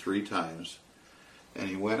deny me 3 times. And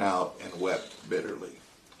he went out and wept bitterly.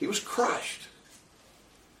 He was crushed.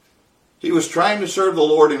 He was trying to serve the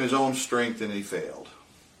Lord in his own strength, and he failed.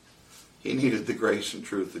 He needed the grace and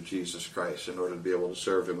truth of Jesus Christ in order to be able to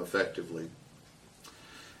serve him effectively.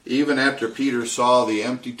 Even after Peter saw the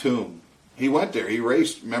empty tomb, he went there. He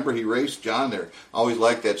raced John there. I always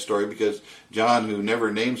like that story because John, who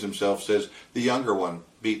never names himself, says the younger one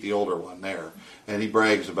beat the older one there. And he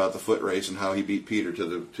brags about the foot race and how he beat Peter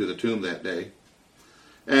to the tomb that day.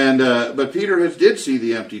 And but Peter did see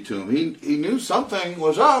the empty tomb. He knew something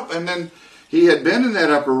was up, and then he had been in that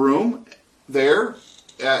upper room there,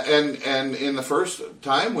 and in the first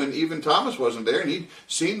time when even Thomas wasn't there, and he'd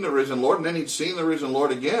seen the risen Lord, and then he'd seen the risen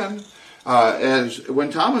Lord again as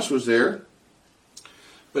when Thomas was there.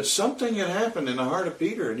 But something had happened in the heart of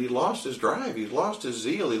Peter, and he lost his drive, he lost his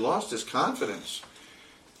zeal, he lost his confidence.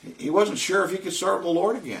 He wasn't sure if he could serve the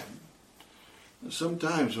Lord again.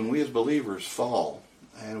 Sometimes when we as believers fall,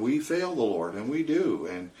 and we fail the Lord, and we do,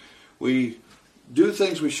 and we do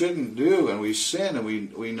things we shouldn't do, and we sin, and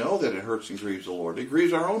we know that it hurts and grieves the Lord. It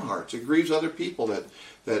grieves our own hearts. It grieves other people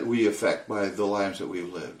that we affect by the lives that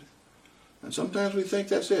we've lived. And sometimes we think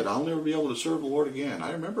that's it. I'll never be able to serve the Lord again.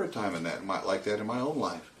 I remember a time like that in my own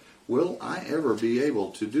life. Will I ever be able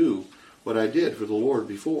to do what I did for the Lord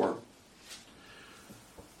before?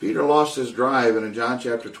 Peter lost his drive, and in John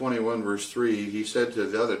chapter 21, verse 3, he said to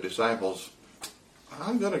the other disciples,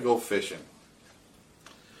 I'm going to go fishing.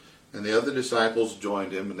 And the other disciples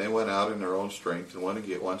joined him, and they went out in their own strength. And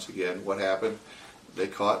once again, what happened? They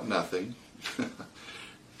caught nothing.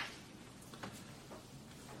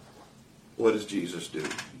 What does Jesus do?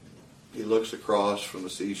 He looks across from the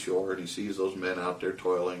seashore, and he sees those men out there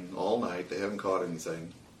toiling all night. They haven't caught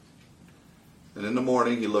anything. And in the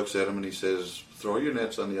morning, he looks at them, and he says, throw your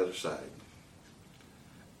nets on the other side.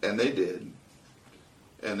 And they did.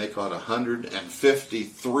 And they caught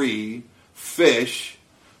 153 fish,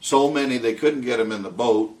 so many they couldn't get them in the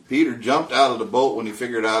boat. Peter jumped out of the boat when he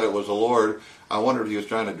figured out it was the Lord. I wonder if he was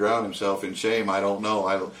trying to drown himself in shame. I don't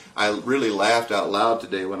know. I really laughed out loud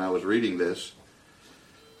today when I was reading this.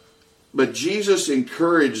 But Jesus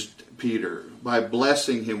encouraged Peter by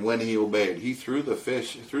blessing him when he obeyed. He threw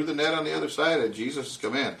the net on the other side at Jesus'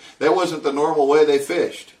 command. That wasn't the normal way they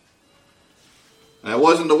fished. That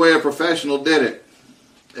wasn't the way a professional did it.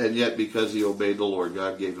 And yet, because he obeyed the Lord,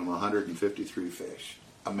 God gave him 153 fish.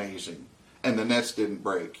 Amazing. And the nets didn't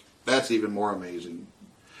break. That's even more amazing.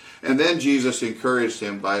 And then Jesus encouraged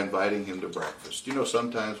him by inviting him to breakfast. You know,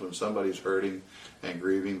 sometimes when somebody's hurting and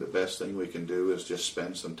grieving, the best thing we can do is just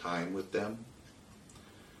spend some time with them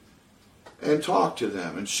and talk to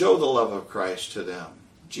them and show the love of Christ to them.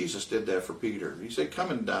 Jesus did that for Peter. He said,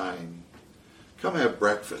 come and dine. Come have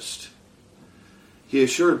breakfast. He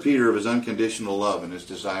assured Peter of his unconditional love and his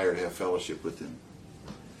desire to have fellowship with him.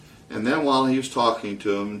 And then while he was talking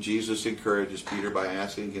to him, Jesus encourages Peter by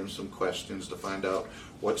asking him some questions to find out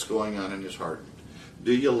what's going on in his heart.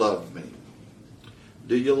 Do you love me?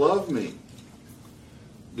 Do you love me?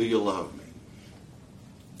 Do you love me?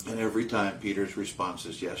 And every time Peter's response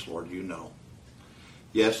is, yes, Lord, you know.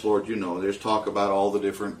 Yes, Lord, you know. There's talk about all the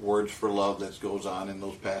different words for love that goes on in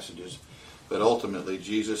those passages. But ultimately,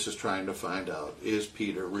 Jesus is trying to find out, is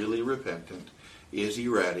Peter really repentant? Is he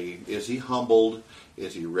ready? Is he humbled?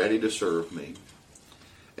 Is he ready to serve me?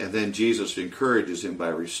 And then Jesus encourages him by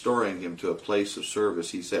restoring him to a place of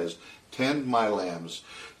service. He says, tend my lambs,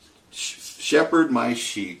 shepherd my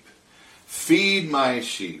sheep, feed my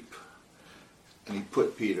sheep. And he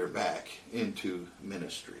put Peter back into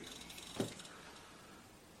ministry.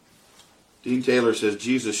 Dean Taylor says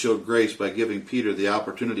Jesus showed grace by giving Peter the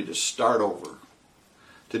opportunity to start over,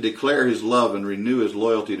 to declare his love and renew his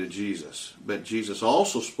loyalty to Jesus. But Jesus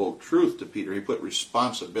also spoke truth to Peter. He put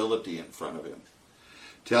responsibility in front of him,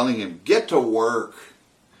 telling him, get to work.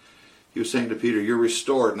 He was saying to Peter, you're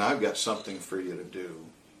restored and I've got something for you to do.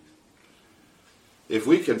 If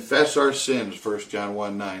we confess our sins, 1 John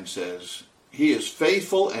 1:9 says, he is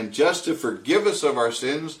faithful and just to forgive us of our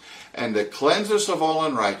sins and to cleanse us of all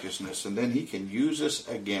unrighteousness. And then he can use us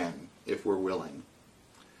again if we're willing.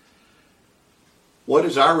 What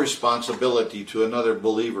is our responsibility to another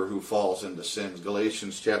believer who falls into sins?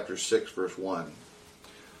 Galatians chapter 6, verse 1.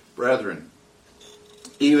 Brethren,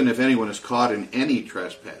 even if anyone is caught in any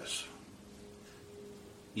trespass,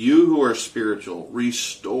 you who are spiritual,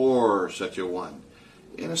 restore such a one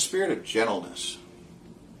in a spirit of gentleness,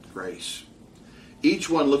 grace. Each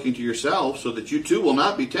one looking to yourself so that you too will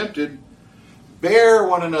not be tempted. Bear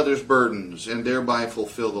one another's burdens and thereby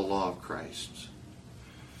fulfill the law of Christ.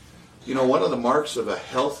 You know, one of the marks of a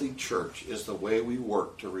healthy church is the way we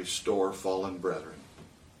work to restore fallen brethren.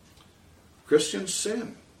 Christians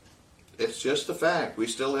sin. It's just a fact. We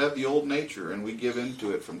still have the old nature and we give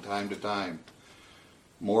into it from time to time.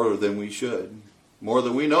 More than we should. More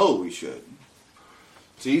than we know we should.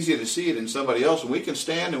 It's easy to see it in somebody else, and we can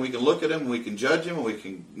stand and we can look at them and we can judge them and we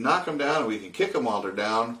can knock them down and we can kick them while they're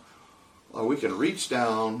down, or we can reach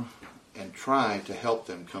down and try to help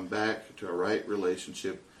them come back to a right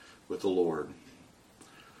relationship with the Lord.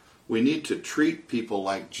 We need to treat people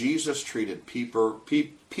like Jesus treated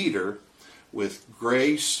Peter with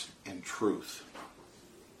grace and truth.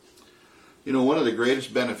 You know, one of the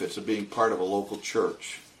greatest benefits of being part of a local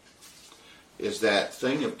church is that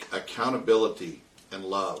thing of accountability and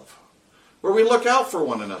love, where we look out for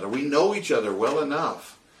one another. We know each other well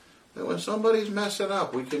enough that when somebody's messing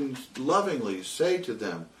up, we can lovingly say to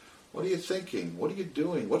them, what are you thinking? What are you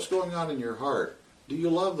doing? What's going on in your heart? Do you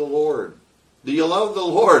love the Lord? Do you love the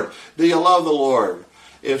Lord? Do you love the Lord?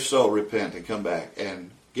 If so, repent and come back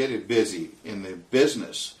and get it busy in the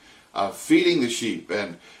business of feeding the sheep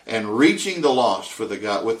and reaching the lost with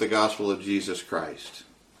the gospel of Jesus Christ.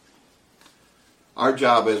 Our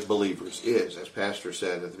job as believers is, as Pastor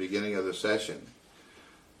said at the beginning of the session,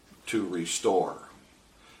 to restore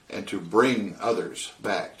and to bring others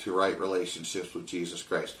back to right relationships with Jesus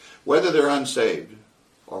Christ, whether they're unsaved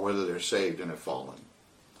or whether they're saved and have fallen.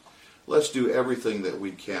 Let's do everything that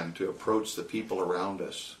we can to approach the people around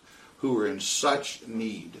us who are in such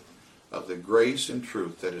need of the grace and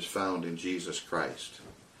truth that is found in Jesus Christ.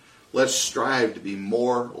 Let's strive to be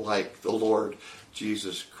more like the Lord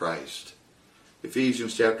Jesus Christ.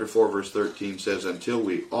 Ephesians chapter 4 verse 13 says, until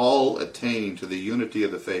we all attain to the unity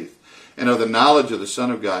of the faith and of the knowledge of the Son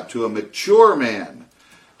of God, to a mature man,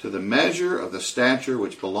 to the measure of the stature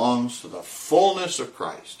which belongs to the fullness of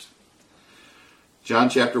Christ. John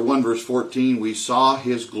chapter 1 verse 14, we saw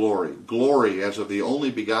his glory, glory as of the only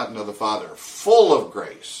begotten of the Father, full of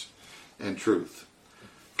grace and truth.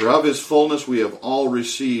 For of his fullness we have all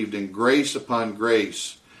received, and grace upon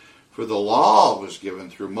grace. For the law was given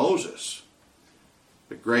through Moses,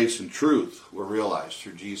 that grace and truth were realized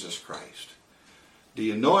through Jesus Christ. Do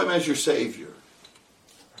you know him as your Savior?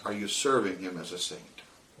 Are you serving him as a saint?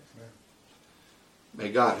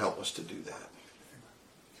 May God help us to do that.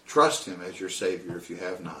 Trust him as your Savior if you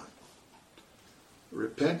have not.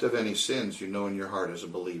 Repent of any sins you know in your heart as a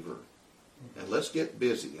believer. And let's get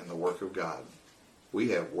busy in the work of God. We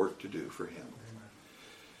have work to do for him.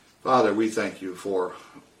 Father, we thank you for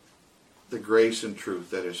the grace and truth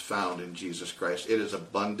that is found in Jesus Christ. It is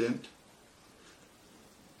abundant.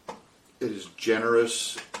 It is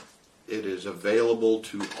generous. It is available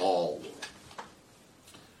to all.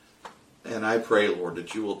 And I pray, Lord,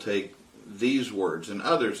 that you will take these words and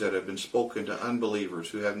others that have been spoken to unbelievers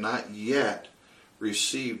who have not yet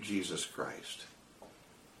received Jesus Christ.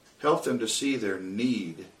 Help them to see their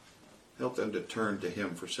need. Help them to turn to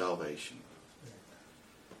him for salvation.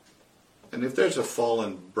 And if there's a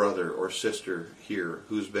fallen brother or sister here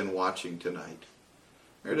who's been watching tonight,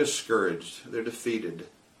 they're discouraged, they're defeated,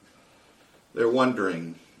 they're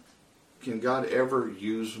wondering, can God ever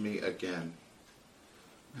use me again?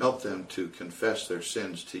 Help them to confess their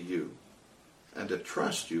sins to you and to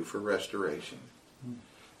trust you for restoration.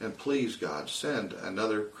 And please, God, send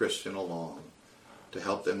another Christian along to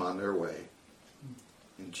help them on their way.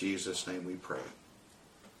 In Jesus' name we pray.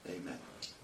 Amen.